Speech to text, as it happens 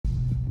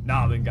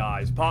Now then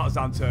guys,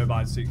 Partisan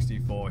Turbine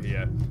 64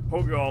 here.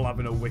 Hope you're all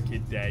having a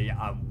wicked day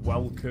and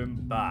welcome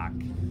back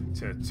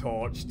to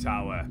Torch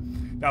Tower.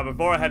 Now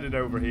before I headed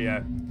over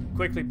here,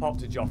 quickly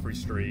popped to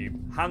Joffrey's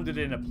stream, handed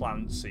in a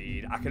plant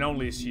seed. I can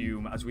only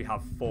assume as we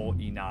have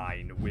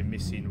 49, we're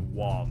missing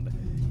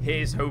 1.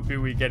 Here's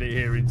hoping we get it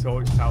here in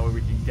Torch Tower, we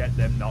can get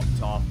them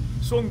knocked off.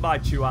 Swung by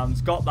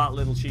Chuans, got that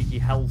little cheeky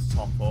health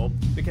top up,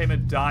 became a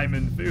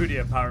diamond foodie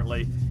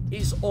apparently.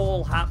 It's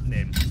all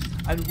happening.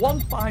 And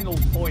one final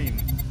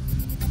point,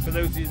 for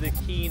those of you that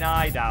are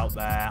keen-eyed out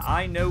there,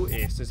 I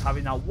noticed as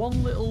having that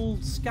one little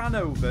scan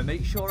over,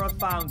 make sure I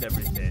found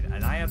everything,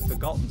 and I had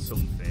forgotten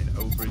something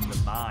over in the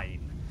mine.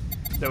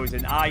 There was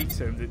an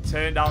item that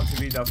turned out to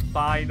be the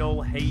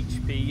final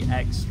HP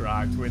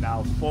extract. We're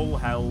now full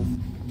health,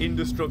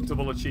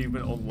 indestructible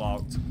achievement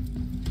unlocked.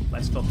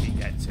 Let's fucking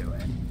get to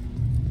it.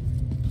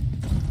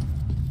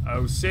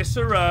 Oh,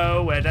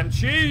 Cicero, where them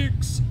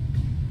cheeks?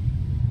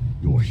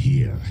 You're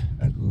here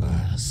at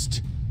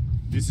last.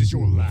 This is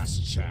your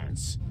last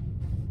chance.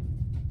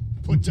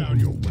 Put down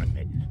your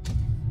weapon.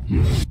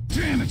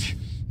 Damn it!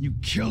 You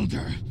killed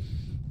her.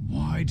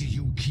 Why do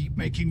you keep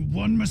making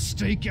one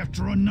mistake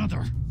after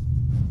another?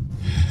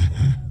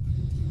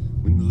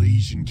 When the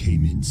Legion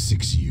came in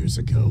 6 years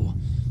ago,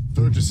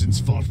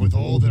 Fergusons fought with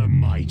all their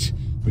might,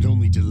 but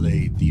only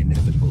delayed the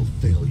inevitable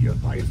failure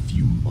by a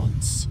few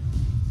months.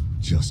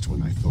 Just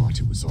when I thought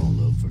it was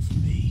all over for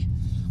me,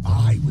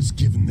 I was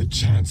given the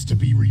chance to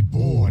be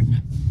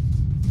reborn.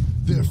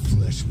 Their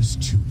flesh was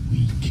too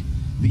weak,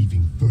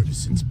 leaving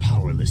Fergusons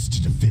powerless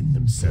to defend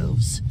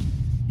themselves.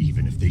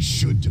 Even if they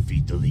should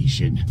defeat the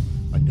Legion,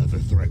 another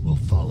threat will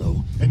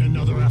follow, and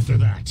another after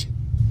that.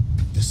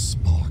 The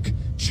spark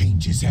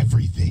changes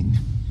everything.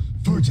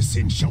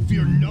 Ferguson shall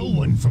fear no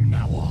one from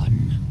now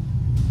on.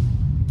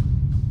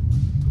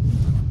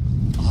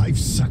 I've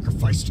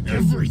sacrificed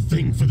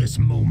everything for this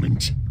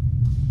moment.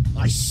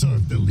 I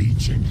served the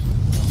Legion.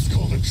 I was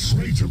called a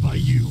traitor by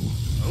you.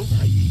 Oh.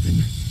 I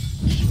even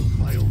killed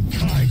my own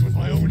kind with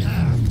my own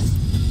hands.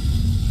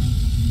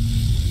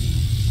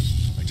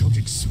 I don't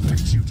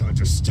expect you to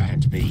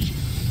understand me.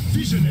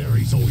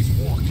 Visionaries always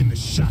walk in the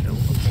shadow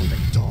before the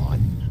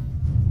dawn.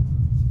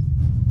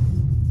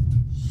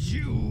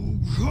 You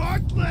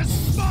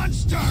heartless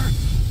monster!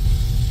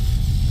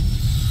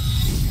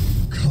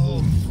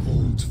 Come,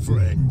 old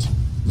friend.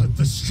 Let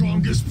the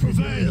strongest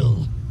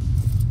prevail.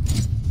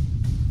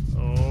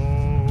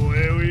 Oh,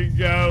 here we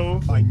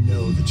go. I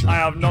know that I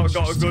have not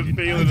got a good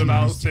feeling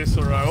about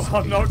Cicero.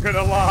 I'm not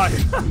gonna lie.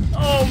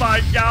 Oh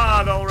my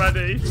god,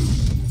 already.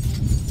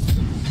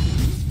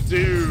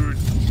 Dude.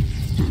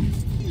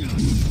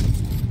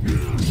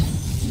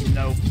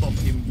 No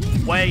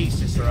fucking way,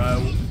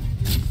 Cicero.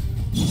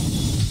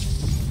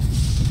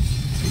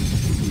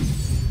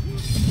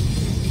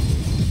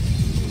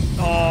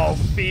 Oh,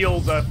 feel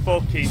the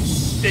fucking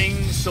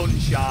sting,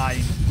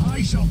 sunshine.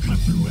 I shall cut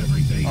through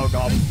everything. Oh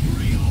god.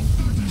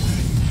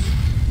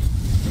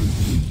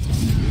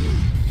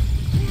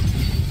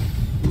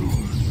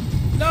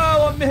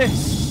 No, I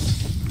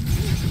missed.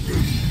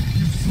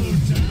 You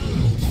slowed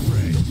down, old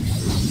friend.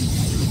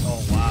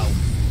 Oh wow.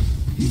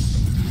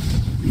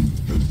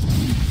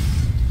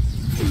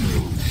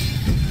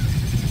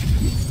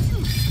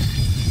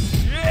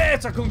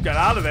 Shit, I couldn't get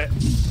out of it.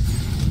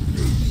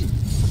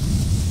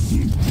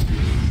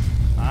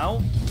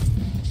 Ow.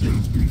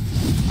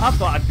 I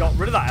thought I'd got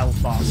rid of that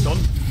health bar, son.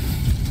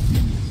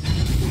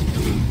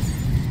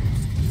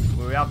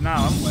 Well, we have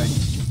now, haven't we?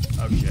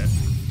 Oh shit.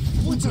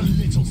 What's a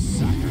little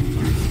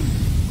sacrifice?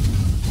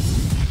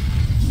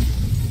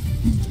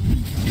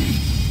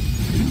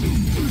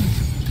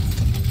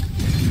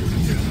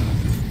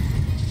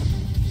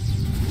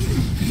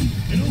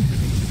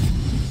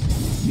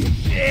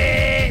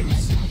 Shit!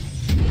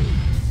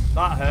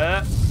 That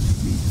hurt.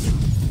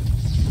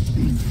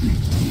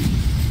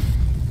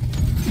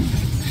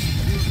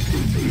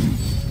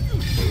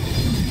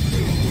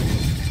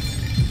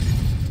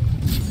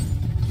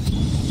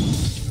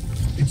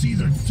 It's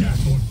either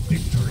death or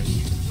victory.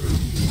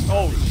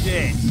 Oh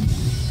shit.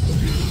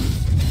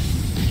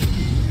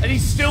 And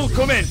he's still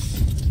coming.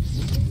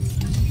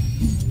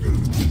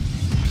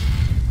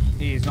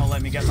 He's not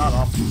letting me get that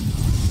off.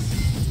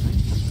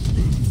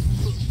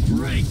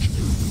 Break.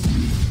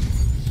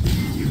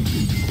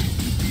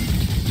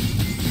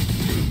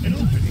 An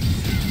opening.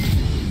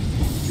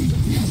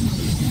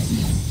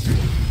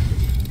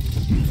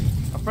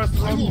 I pressed the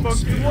wrong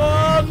fucking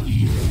one.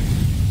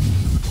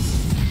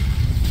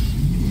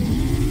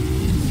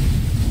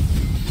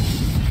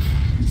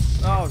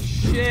 Oh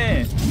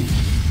shit.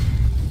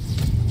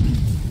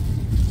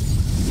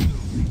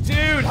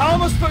 Dude, how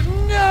am I supposed to...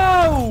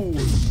 No!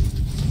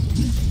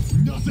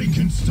 Nothing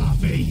can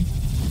stop me.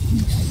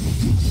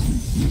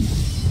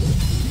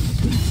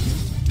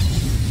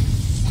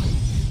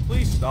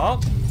 Please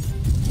stop.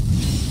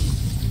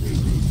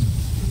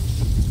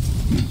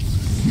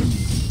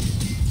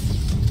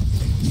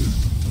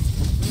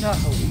 No.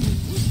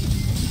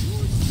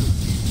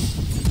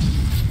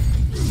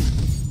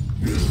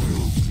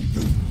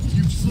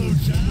 You've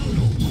slowed down,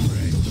 old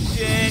friend.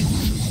 Shit.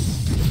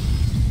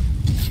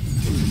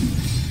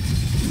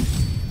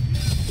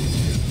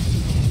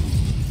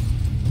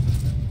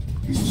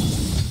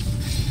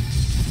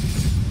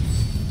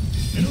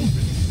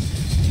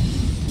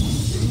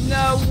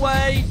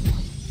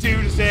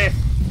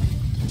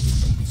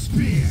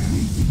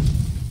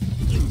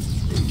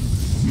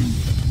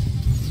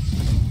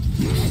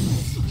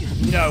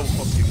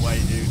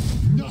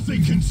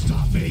 Nothing can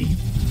stop me.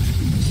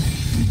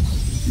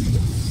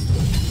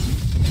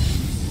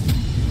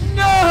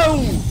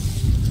 No!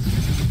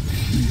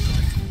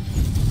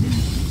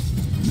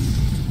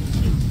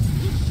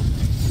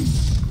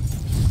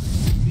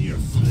 Mere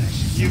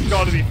flesh. You've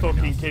got to be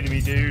fucking kidding me,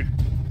 dude.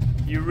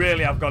 You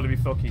really have got to be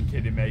fucking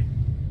kidding me.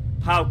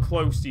 How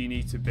close do you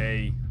need to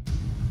be?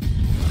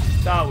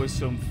 That was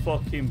some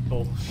fucking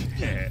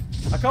bullshit.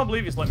 I can't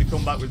believe it's let me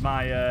come back with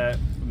my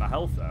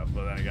health though.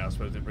 But then again, I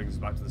suppose it brings us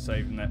back to the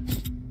save, doesn't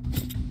it?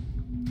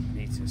 I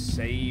need to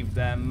save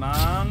them,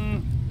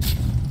 man.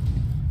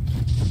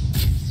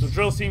 The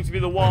drill seems to be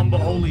the one, but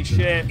holy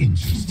shit.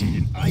 Interested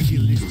in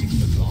idealistic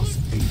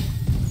philosophy.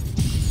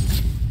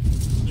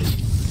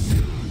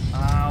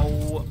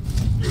 Ow.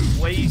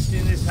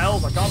 Wasting his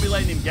health. I can't be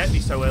letting him get me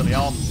so early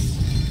on.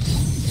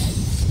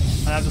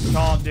 And I just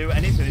can't do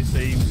anything, it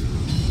seems.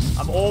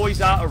 I'm always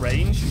out of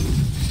range.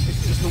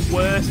 It's just the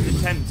worst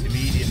attempt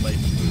immediately.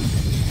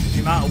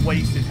 The amount of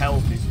wasted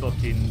health is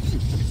fucking...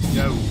 It's a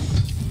joke.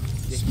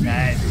 It's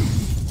dead.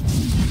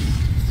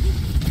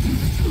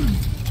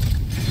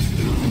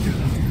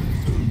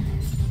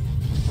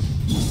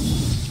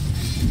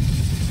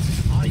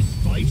 I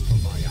fight for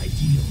my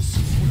ideals.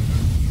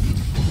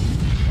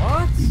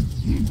 What?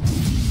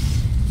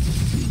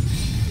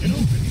 An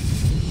opening.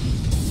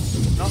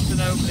 Not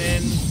an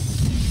opening.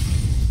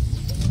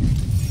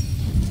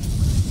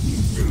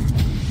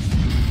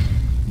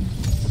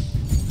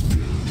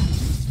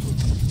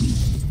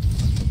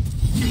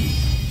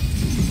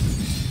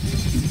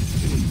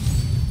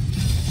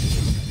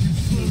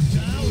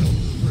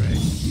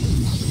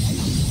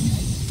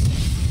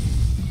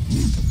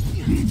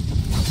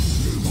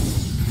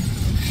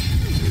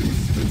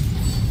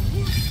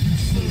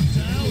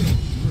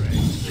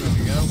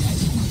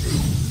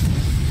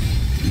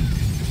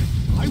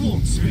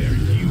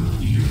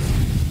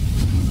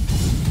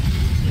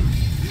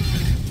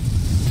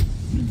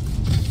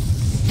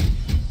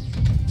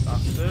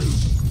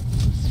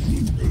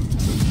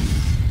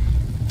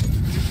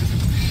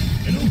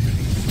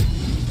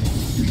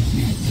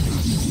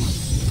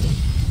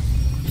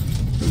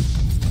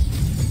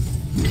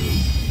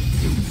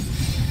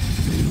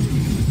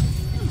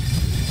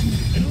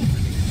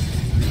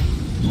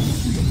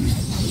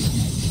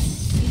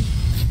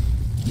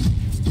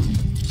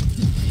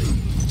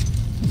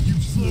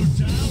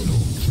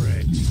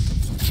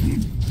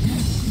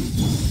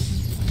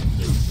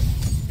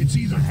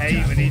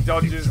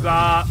 Dodges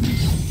that.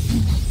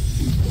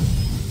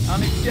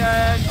 And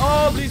again.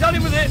 Oh, but he's on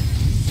him with it.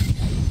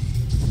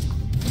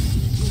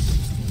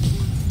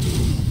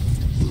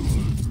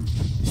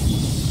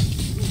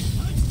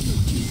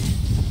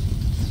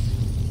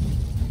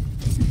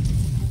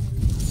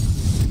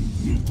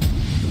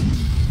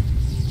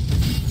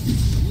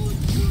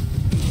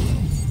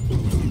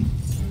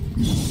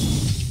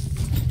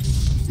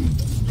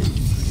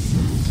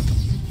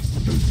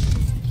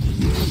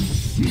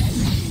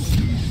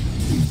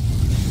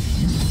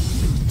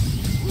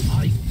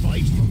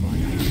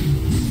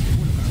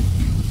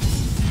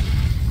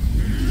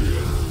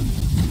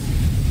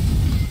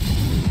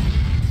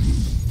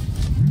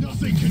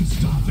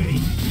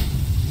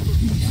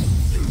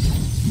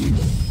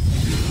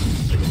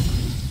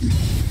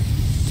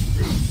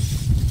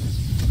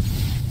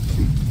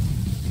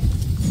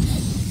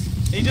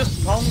 He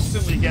just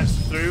constantly gets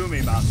through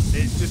me, man.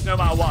 It's just no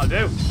matter what I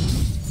do.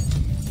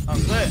 That's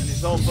it, and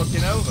it's all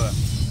fucking over.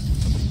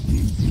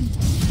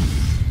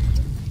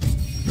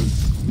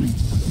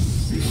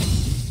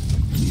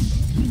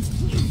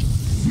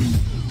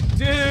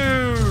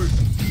 Dude!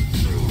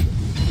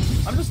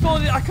 I'm just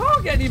falling. I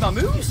can't get any of my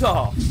moves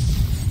off.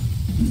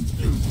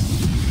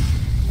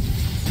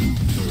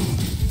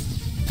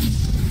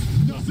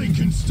 Nothing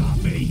can stop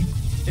me.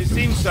 It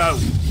seems so.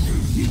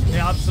 It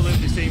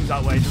absolutely seems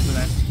that way,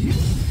 doesn't it?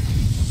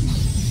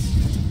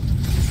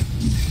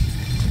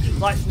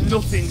 Like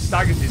nothing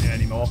staggers in it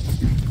anymore.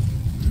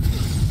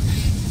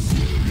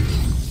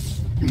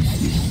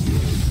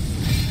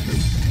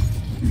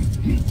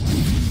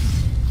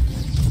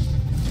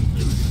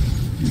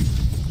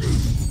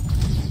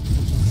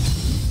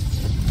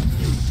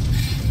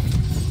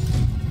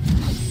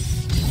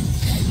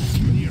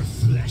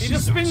 He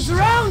just spins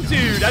around,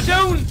 dude. I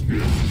don't...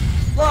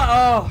 Like,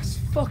 oh, it's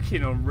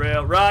fucking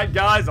unreal. Right,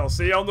 guys, I'll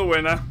see you on the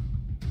winner.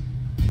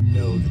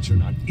 Know that you're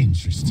not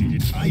interested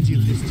in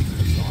idealistic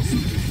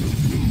philosophy.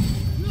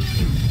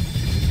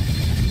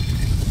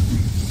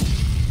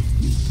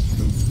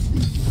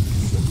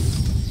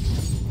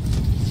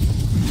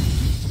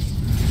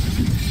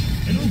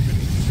 An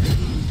opening.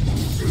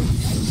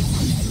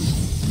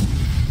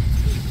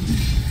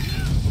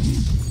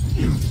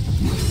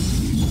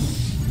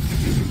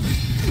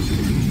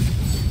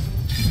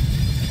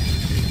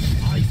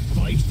 I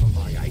fight for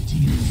my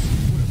ideals.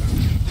 What about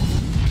you?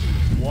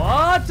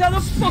 What? How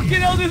the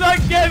fucking hell did that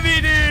get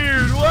me,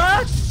 dude?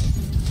 What?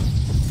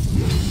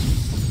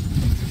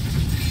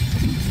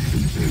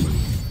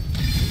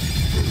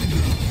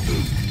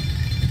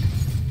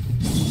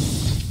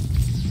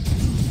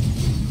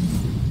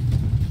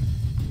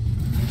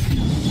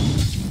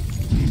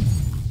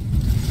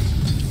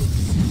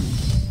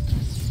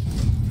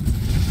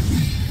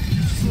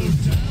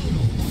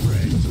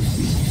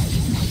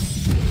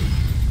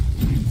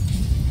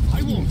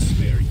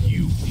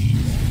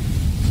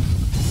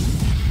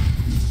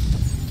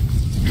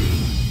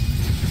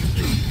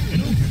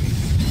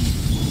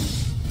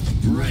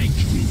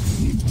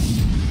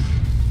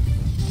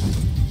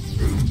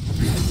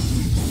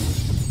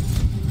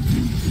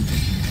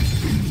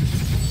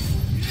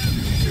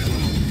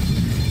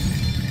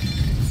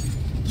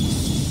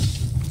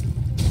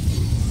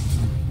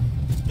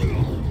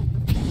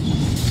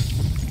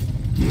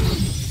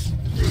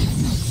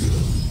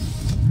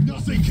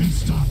 can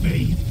stop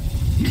me.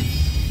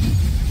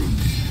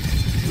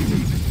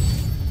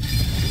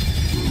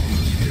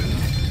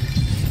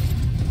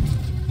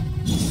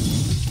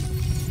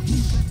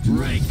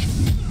 Break.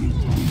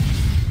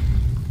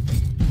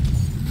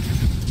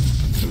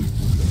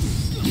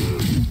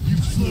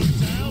 You've slowed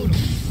down, old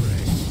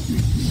friend.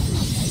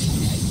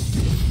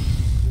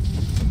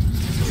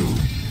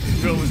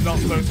 Drill was not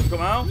supposed to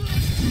come out.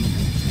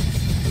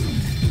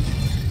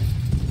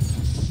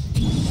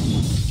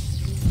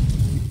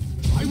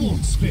 I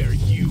won't spare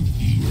you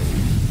either.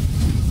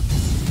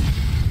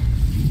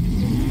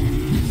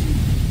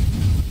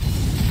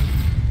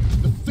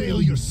 The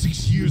failure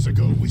 6 years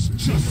ago was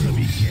just the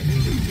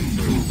beginning.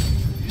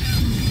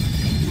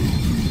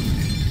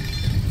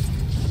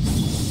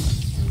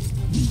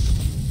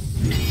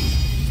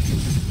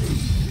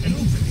 An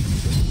opening.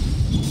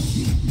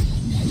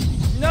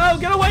 No,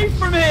 get away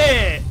from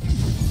it!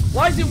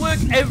 Why does it work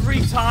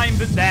every time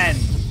but then?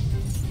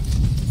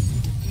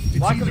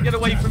 Why can't I get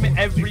away from it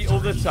every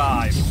other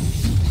time?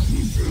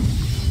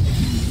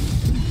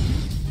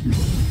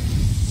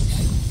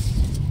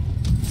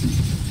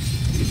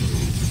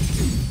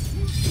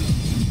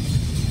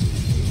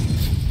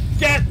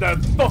 Get the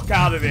fuck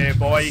out of here,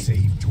 boy!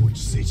 Save Torch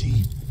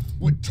City.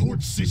 What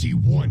Torch City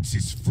wants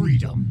is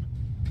freedom.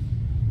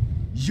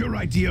 Your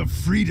idea of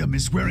freedom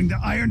is wearing the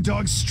Iron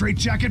Dog's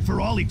straitjacket for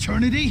all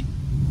eternity?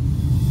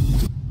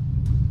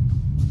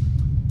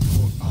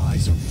 Your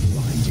eyes are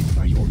blinded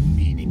by your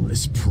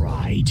meaningless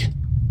pride.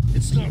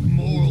 It's not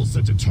morals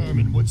that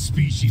determine what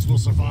species will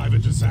survive a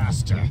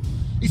disaster.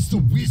 It's the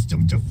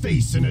wisdom to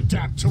face and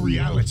adapt to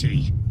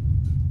reality.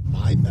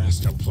 My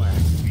master plan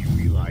will be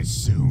realized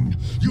soon.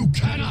 You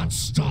cannot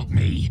stop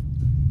me!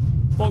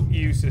 Fuck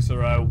you,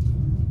 Cicero.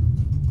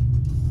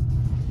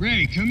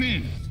 Ray, come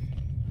in.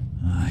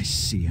 I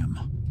see him.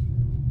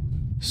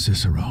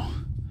 Cicero.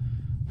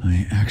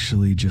 I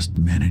actually just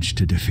managed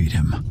to defeat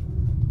him.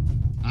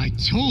 I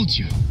told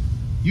you.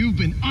 You've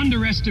been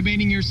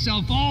underestimating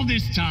yourself all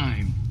this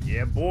time.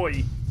 Yeah,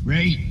 boy.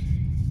 Ray,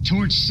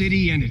 Torch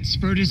City and its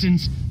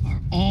citizens are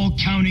all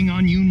counting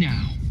on you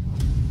now.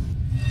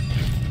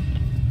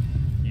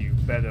 You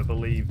better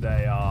believe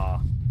they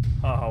are.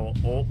 Oh,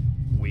 up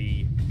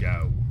we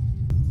go.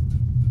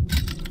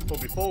 But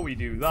before we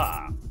do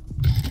that,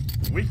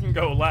 we can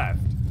go left.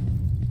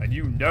 And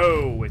you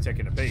know we're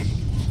taking a peek.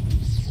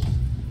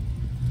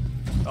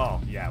 Oh,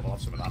 yeah, we'll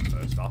have some of that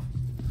first off.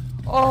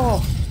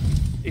 Oh!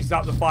 Is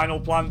that the final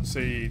plant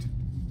seed?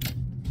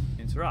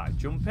 Interact.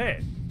 Jump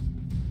in.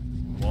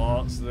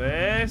 What's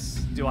this?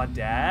 Do I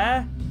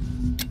dare?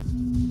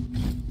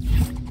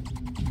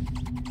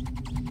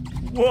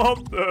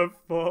 What the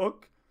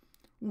fuck?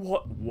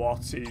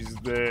 What is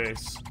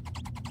this?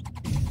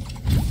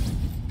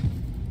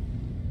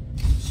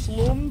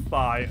 Slum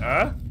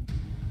fighter?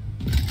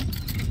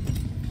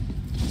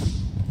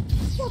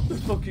 What the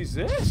fuck is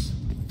this?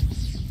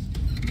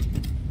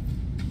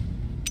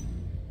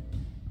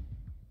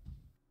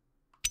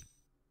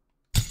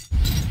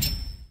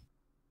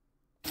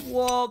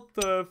 What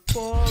the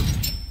fuck?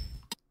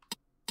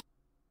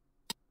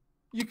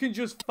 You can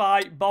just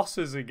fight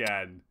bosses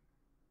again.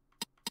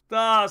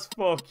 That's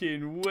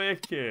fucking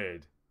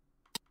wicked.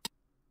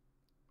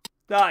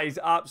 That is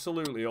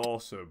absolutely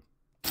awesome.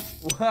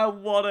 Well,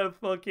 what a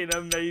fucking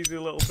amazing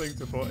little thing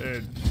to put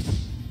in.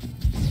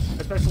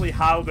 Especially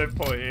how they've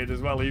put it in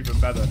as well, even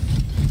better.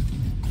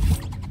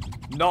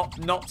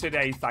 Not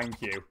today,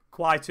 thank you.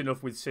 Quite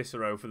enough with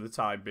Cicero for the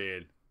time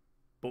being.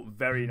 But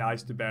very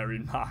nice to bear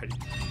in mind.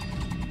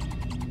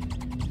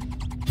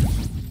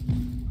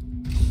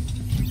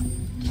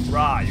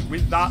 Right,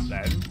 with that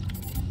then,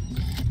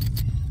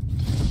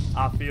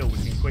 I feel we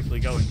can quickly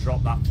go and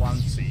drop that plant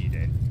seed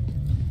in.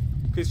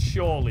 Because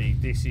surely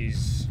this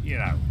is, you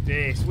know,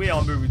 we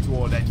are moving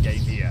toward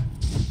endgame here.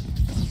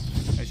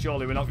 And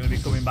surely we're not going to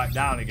be coming back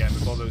down again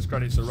before those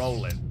credits are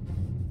rolling.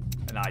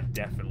 And I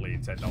definitely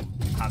intend on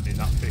handing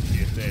that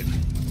 50th in.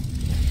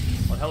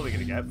 What the hell are we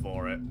going to get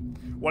for it?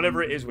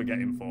 Whatever it is we're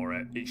getting for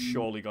it, it's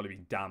surely got to be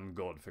damn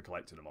good for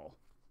collecting them all.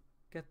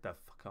 Get the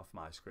fuck off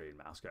my screen,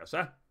 mouse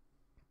cursor.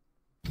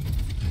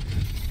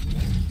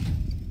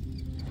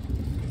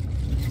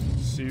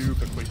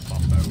 Super quick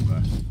pop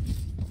over.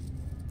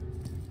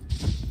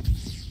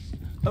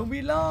 And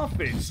we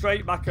laughing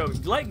straight back over.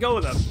 Let go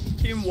of the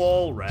fucking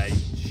wall, Ray.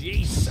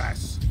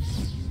 Jesus.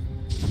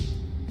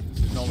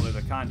 This is normally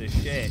the kind of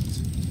shit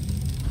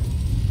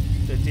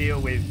to deal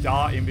with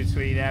darting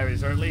between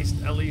areas, or at least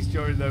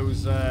during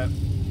those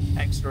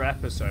extra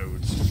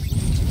episodes.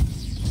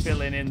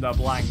 Filling in the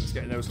blanks,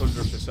 getting those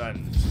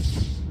 100%.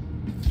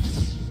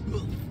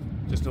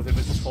 Just nothing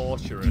but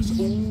torturous.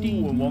 Ooh,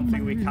 and one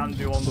thing we can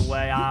do on the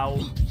way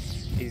out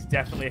is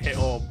definitely hit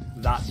up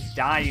that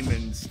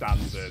diamond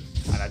standard.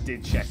 And I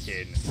did check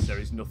in. There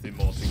is nothing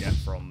more to get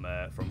from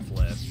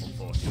Flip,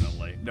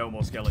 unfortunately. No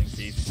more skeleton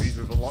keys, which means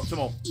we've unlocked them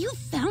all. You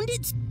found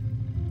it?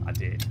 I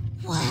did.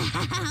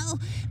 Wow!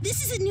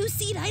 This is a new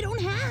seed I don't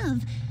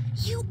have.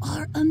 You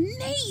are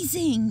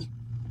amazing.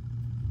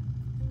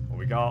 What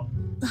we got?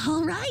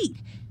 All right.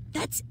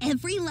 That's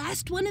every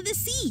last one of the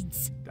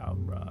seeds.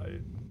 Damn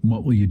right.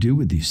 What will you do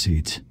with these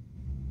seeds?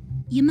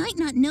 You might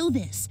not know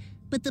this,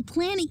 but the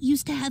planet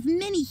used to have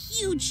many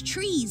huge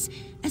trees,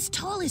 as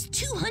tall as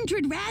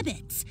 200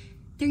 rabbits.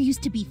 There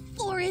used to be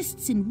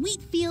forests and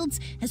wheat fields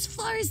as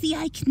far as the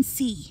eye can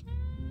see.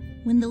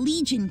 When the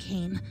Legion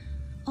came,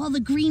 all the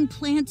green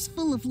plants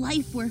full of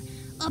life were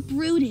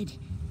uprooted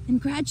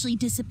and gradually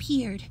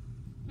disappeared.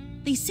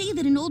 They say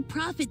that an old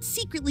prophet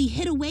secretly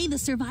hid away the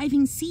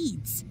surviving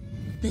seeds.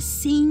 The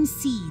same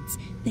seeds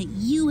that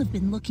you have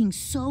been looking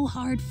so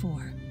hard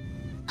for.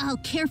 I'll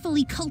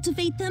carefully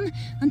cultivate them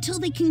until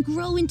they can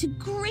grow into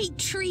great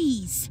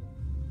trees.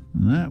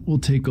 That will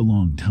take a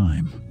long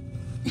time.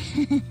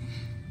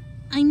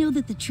 I know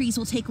that the trees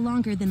will take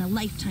longer than a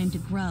lifetime to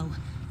grow.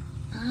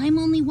 I'm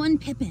only one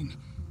Pippin,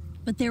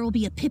 but there will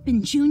be a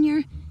Pippin Jr.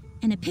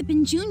 and a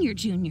Pippin Jr.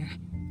 Jr.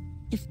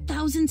 If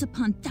thousands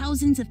upon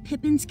thousands of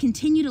Pippins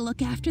continue to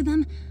look after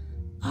them,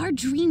 our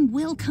dream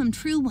will come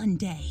true one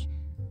day.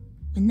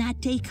 When that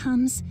day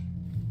comes,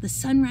 the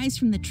sunrise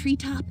from the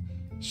treetop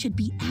should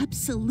be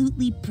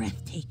absolutely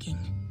breathtaking.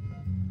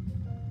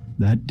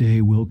 That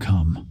day will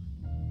come.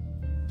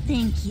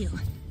 Thank you.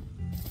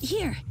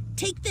 Here,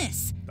 take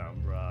this.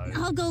 Damn right.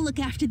 I'll go look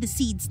after the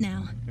seeds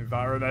now.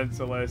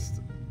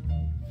 Environmentalist.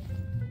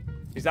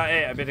 Is that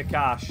it? A bit of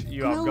cash?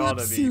 You have Grow got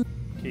up to be soon.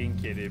 fucking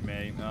kidding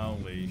me.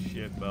 Holy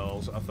shit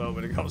balls. I thought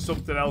we'd have got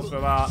something else for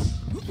that.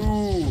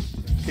 Ooh.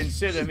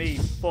 Consider me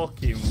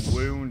fucking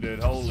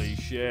wounded. Holy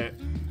shit.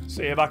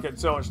 See you back at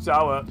Torch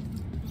Tower.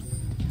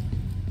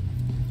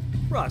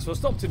 Right, so I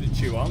stopped in at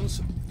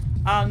Chew-On's,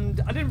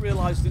 and I didn't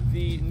realise that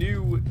the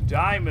new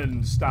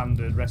diamond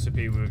standard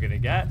recipe we were going to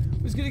get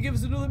was going to give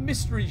us another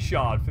mystery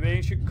shard for the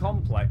ancient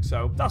complex,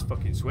 so that's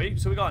fucking sweet.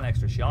 So we got an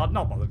extra shard,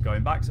 not bothered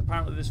going back, because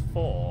apparently there's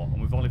 4,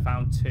 and we've only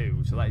found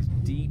 2, so that is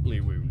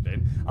deeply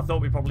wounding. I thought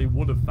we probably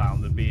would have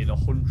found them being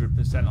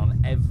 100% on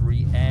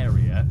every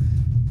area,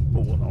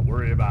 but we'll not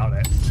worry about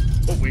it.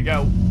 Up we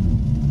go.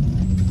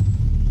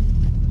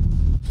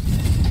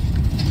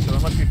 So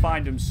unless we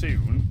find them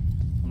soon,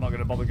 I'm not going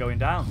to bother going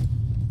down.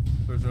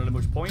 There's really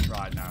much point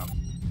right now.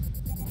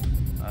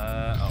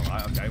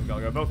 Alright, okay, we've got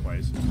to go both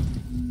ways.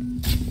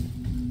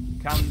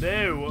 Can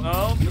do.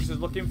 Oh, this is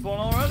looking fun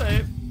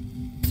already.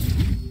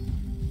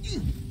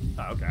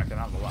 Oh, okay, I can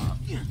handle that.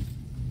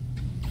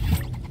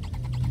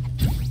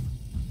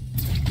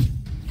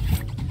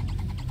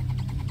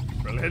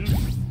 Brilliant.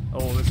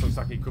 Oh, this looks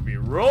like it could be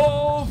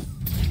rough.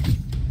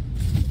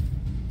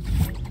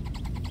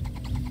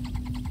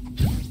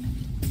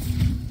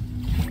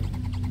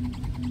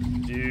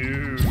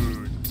 Dude.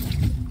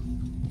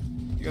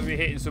 You're going to be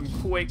hitting some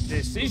quick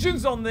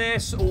decisions on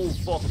this. Oh,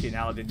 fucking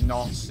hell. I did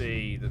not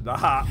see that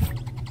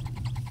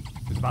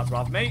was about to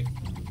have me.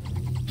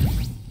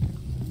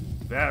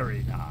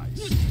 Very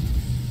nice.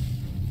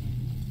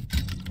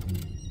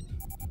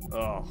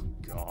 Oh,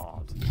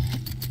 God.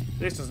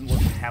 This doesn't look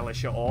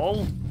hellish at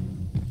all.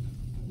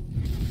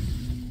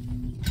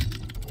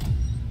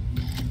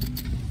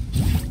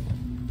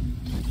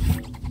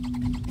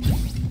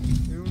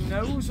 Who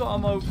knows what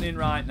I'm opening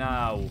right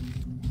now?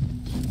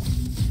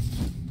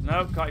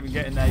 No, can't even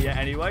get in there yet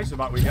anyway, so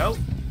back we go.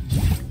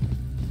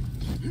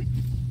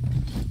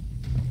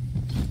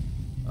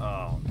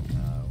 Oh,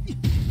 no.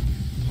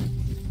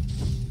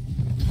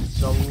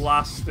 The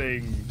last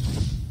thing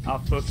I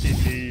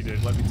fucking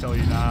needed, let me tell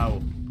you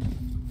now.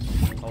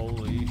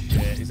 Holy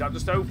shit. Is that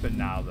just open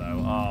now, though?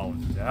 Oh,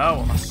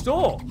 no. Am I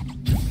stuck?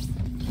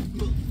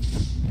 Look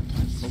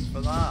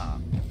for that.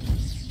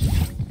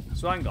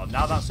 So hang on.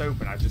 Now that's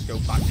open, I just go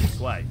back this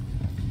way.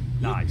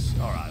 Nice.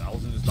 Alright, that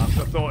wasn't as bad as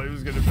I thought it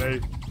was going to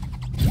be.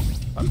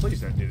 Oh,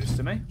 please don't do this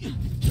to me.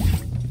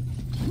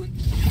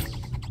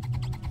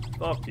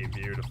 Fucking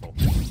beautiful.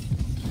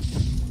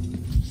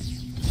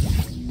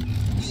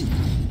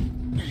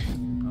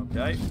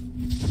 Okay.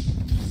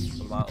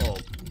 What about up?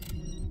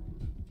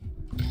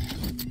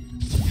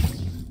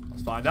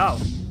 Let's find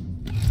out.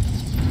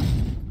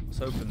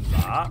 Let's open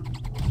that.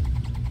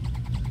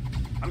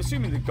 I'm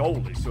assuming the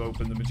goal is to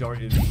open the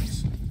majority of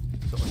these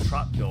sort of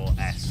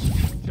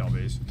trapdoor-esque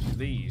jobbies.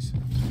 These.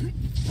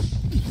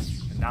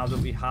 And now that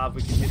we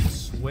can hit the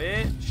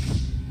switch.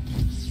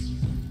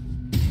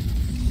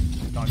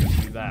 Can't get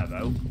through there,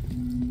 though.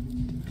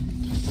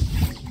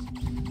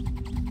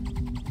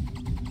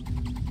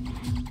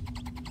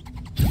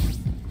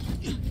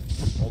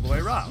 All the way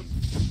around.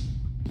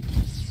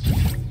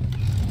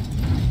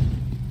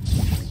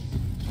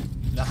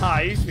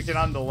 Nice, we can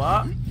handle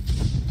that.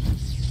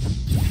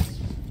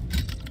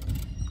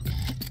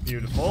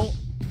 Beautiful.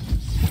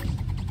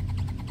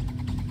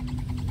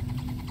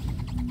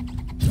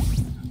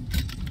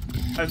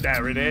 And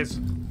there it is.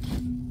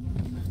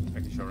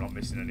 Making sure we're not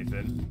missing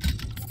anything.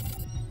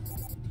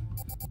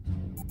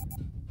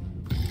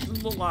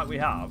 Doesn't look like we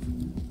have.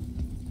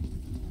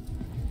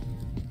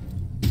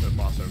 So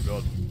far, so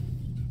good.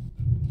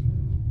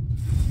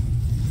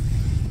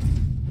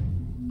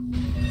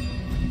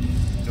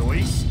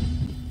 Nice.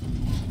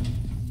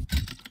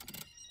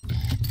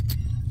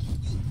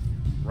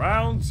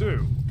 Round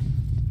 2.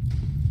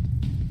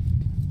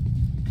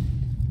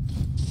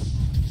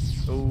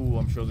 Oh,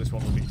 I'm sure this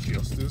one will be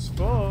just as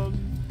fun.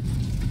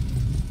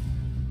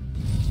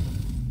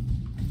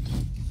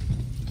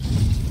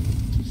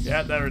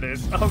 Yeah, there it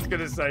is. I was going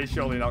to say,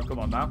 surely not. Come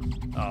on now.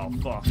 Oh,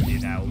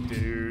 fucking hell,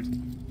 dude.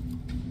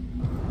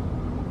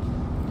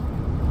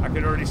 I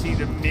can already see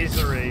the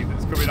misery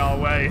that's coming our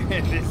way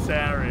in this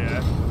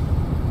area.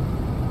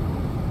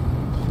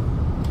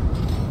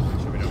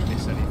 Make sure we don't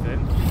miss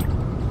anything.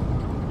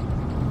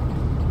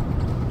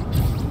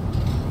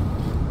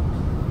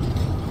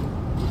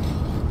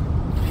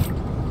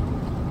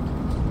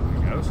 There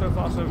we go. So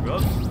far, so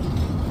good.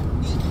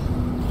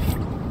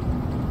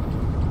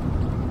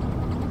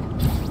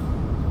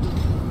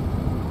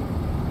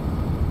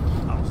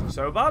 That wasn't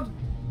so bad.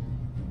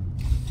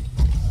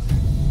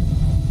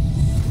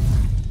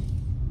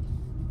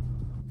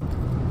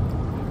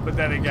 But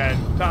then again,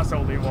 that's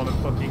only one of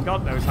fucking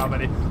God knows how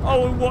many.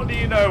 Oh, and what do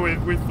you know if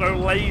we throw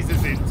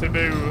lasers in to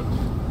boot?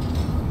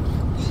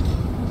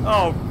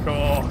 Oh, of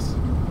course.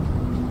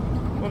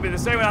 Won't be the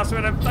same without some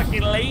of them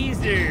fucking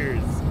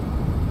lasers.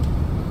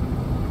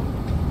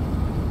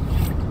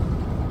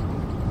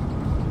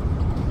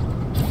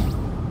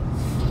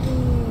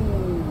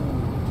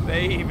 Ooh,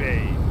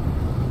 baby.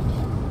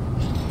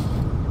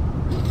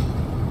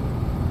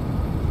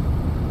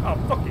 Oh,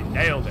 fucking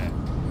nailed it.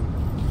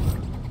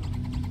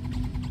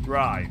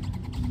 Right.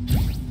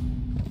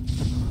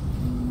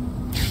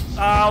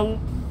 Ow!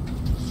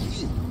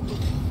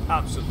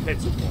 Absolutely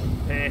pitiful.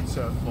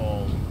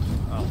 Pitiful.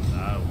 Oh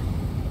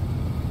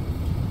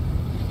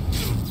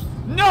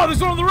no. No,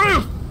 there's one on the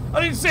roof!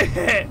 I didn't see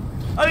it!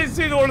 I didn't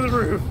see the one on the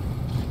roof!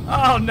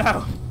 Oh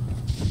no.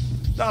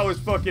 That was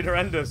fucking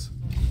horrendous.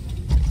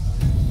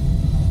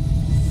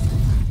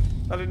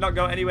 That did not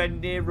go anywhere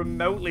near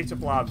remotely to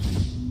plan.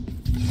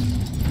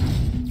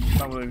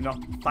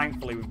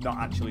 Thankfully, we've not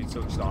actually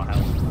touched our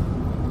health.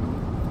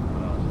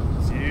 Oh,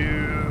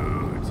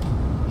 dude.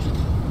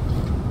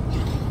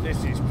 This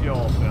is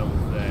pure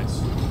filth,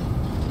 this.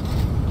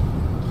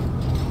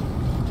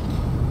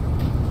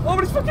 Oh,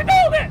 but he's fucking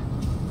nailed it!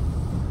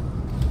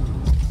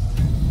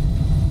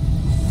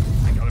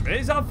 Hang on a minute,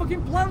 is that a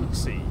fucking plant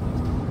seed?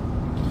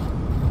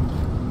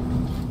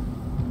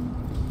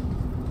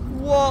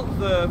 What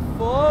the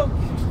fuck?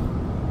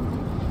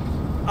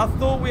 I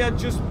thought we had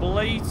just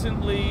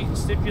blatantly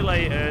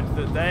stipulated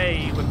that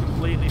they were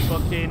completely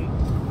fucking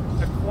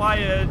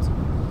acquired.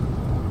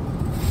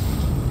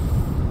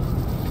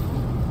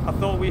 I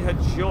thought we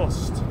had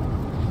just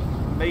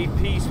made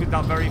peace with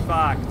that very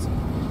fact.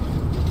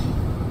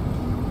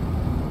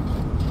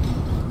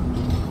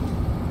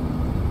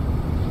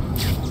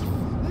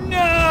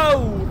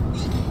 No!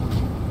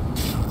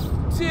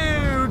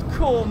 Dude,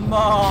 come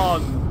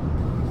on!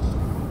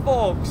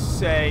 Fuck's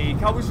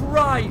sake, I was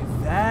right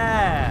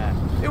there!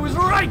 It was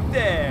right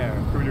there!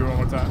 Can we do it one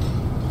more time?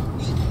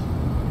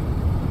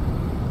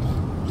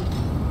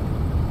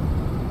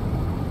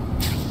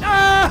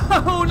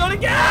 No! Not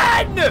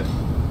again!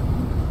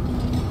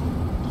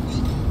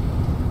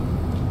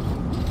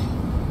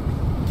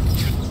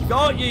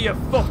 Got you, you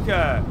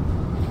fucker!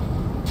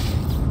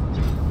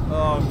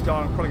 Oh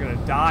god, I'm probably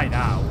gonna die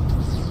now.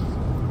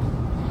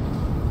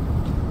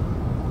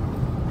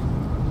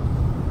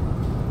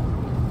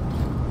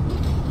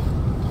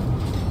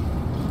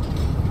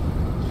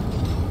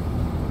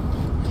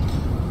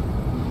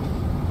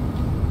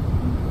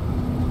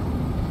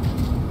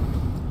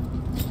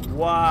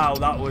 Wow,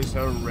 that was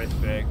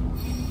horrific.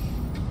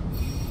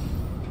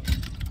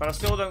 But I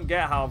still don't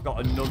get how I've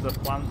got another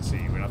plant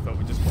seed when I thought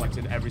we just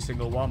collected every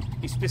single one.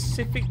 He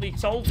specifically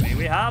told me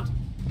we had.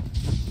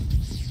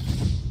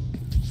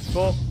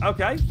 But,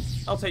 okay,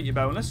 I'll take your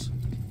bonus.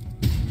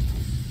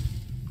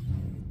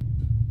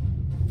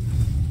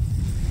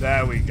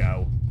 There we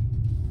go.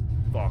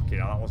 Fucking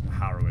hell, that wasn't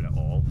harrowing at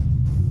all.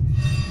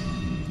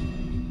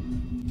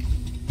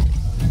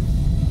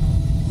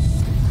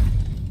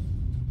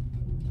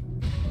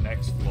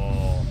 Next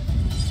floor.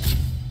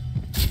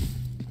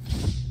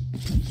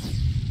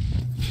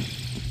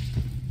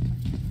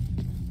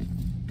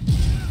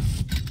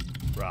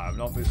 Right, I'm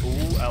not... Ooh,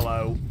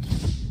 hello.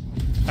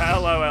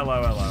 Hello,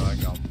 hello, hello.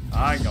 Hang on.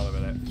 Hang on a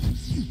minute.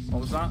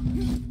 What was that?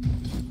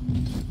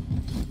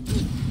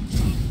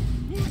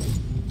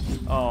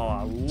 Oh,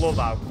 I love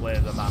how clear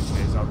the map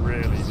is. I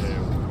really do.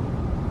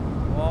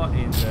 What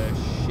in the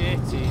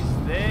shit is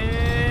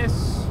this?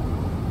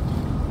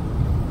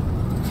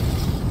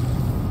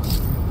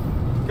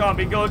 Can't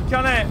be good,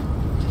 can it?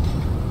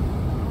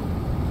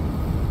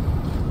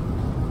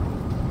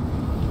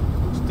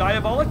 It's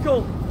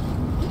diabolical.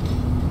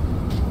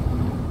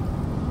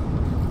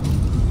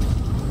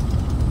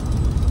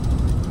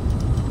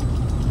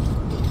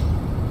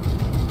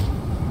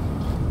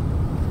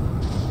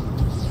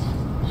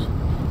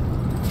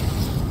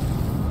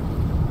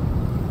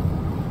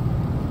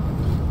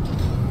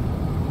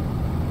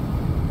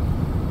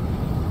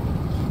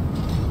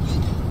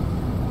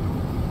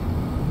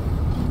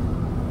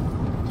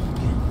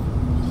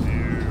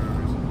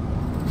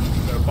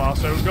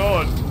 So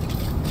good.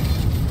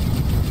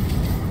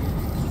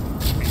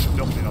 Means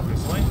nothing,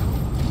 obviously.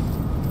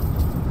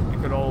 It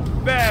could all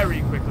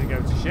very quickly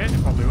go to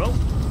will.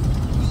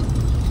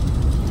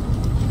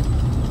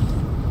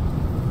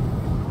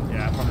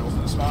 Yeah, probably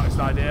wasn't the smartest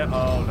idea.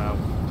 Oh no.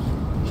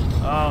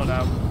 Oh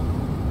no.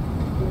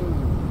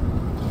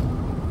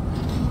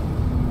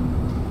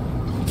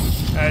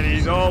 And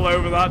he's all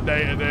over that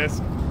data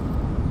disk.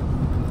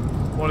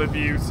 What a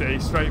beauty.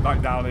 Straight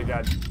back down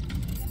again.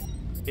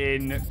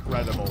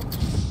 Incredible.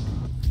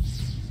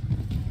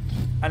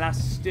 And I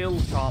still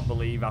can't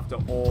believe after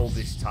all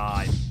this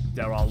time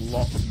there are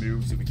locked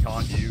moves that we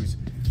can't use.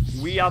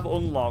 We have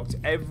unlocked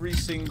every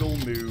single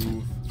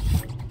move.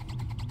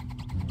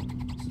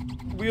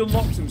 We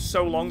unlocked them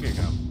so long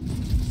ago.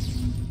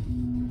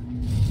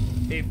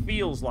 It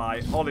feels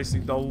like,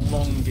 honestly, the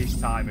longest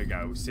time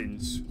ago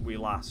since we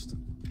last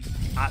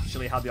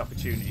actually had the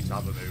opportunity to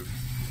have a move.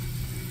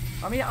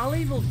 I mean, I'll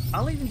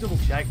even double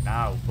check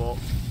now, but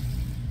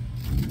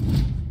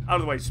out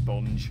of the way,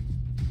 Sponge.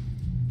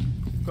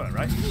 Go on,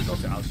 right? Go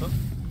to house, son.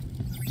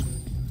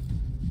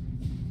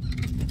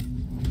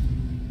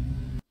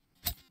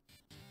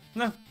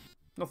 No,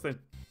 nothing.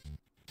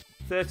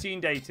 13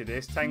 data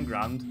this, 10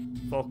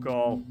 grand. Fuck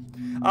all.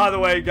 Either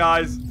way,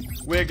 guys,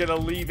 we're going to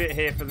leave it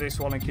here for this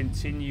one and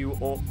continue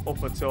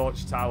up a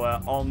torch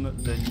tower on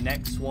the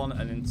next one.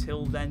 And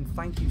until then,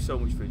 thank you so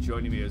much for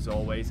joining me as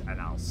always, and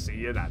I'll see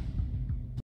you then.